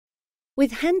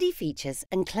With handy features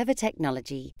and clever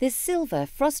technology, this silver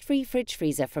frost-free fridge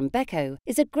freezer from Beko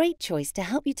is a great choice to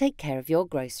help you take care of your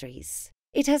groceries.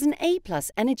 It has an A+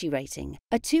 energy rating,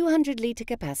 a 200-litre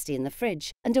capacity in the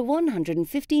fridge, and a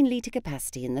 115-litre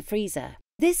capacity in the freezer.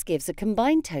 This gives a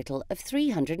combined total of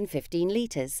 315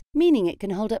 litres, meaning it can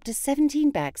hold up to 17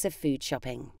 bags of food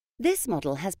shopping. This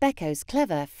model has Beko's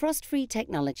clever frost-free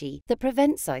technology that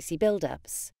prevents icy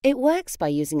buildups. It works by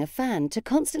using a fan to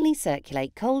constantly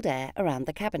circulate cold air around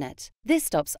the cabinet. This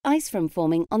stops ice from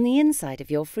forming on the inside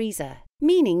of your freezer,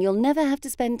 meaning you'll never have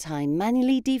to spend time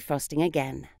manually defrosting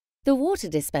again. The water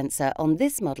dispenser on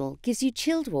this model gives you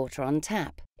chilled water on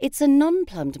tap. It's a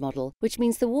non-plumbed model, which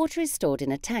means the water is stored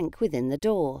in a tank within the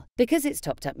door. Because it's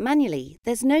topped up manually,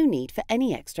 there's no need for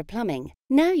any extra plumbing.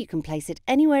 Now you can place it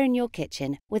anywhere in your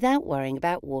kitchen without worrying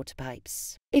about water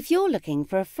pipes. If you're looking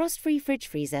for a frost-free fridge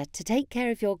freezer to take care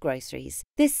of your groceries,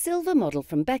 this silver model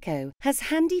from Beko has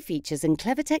handy features and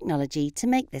clever technology to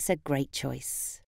make this a great choice.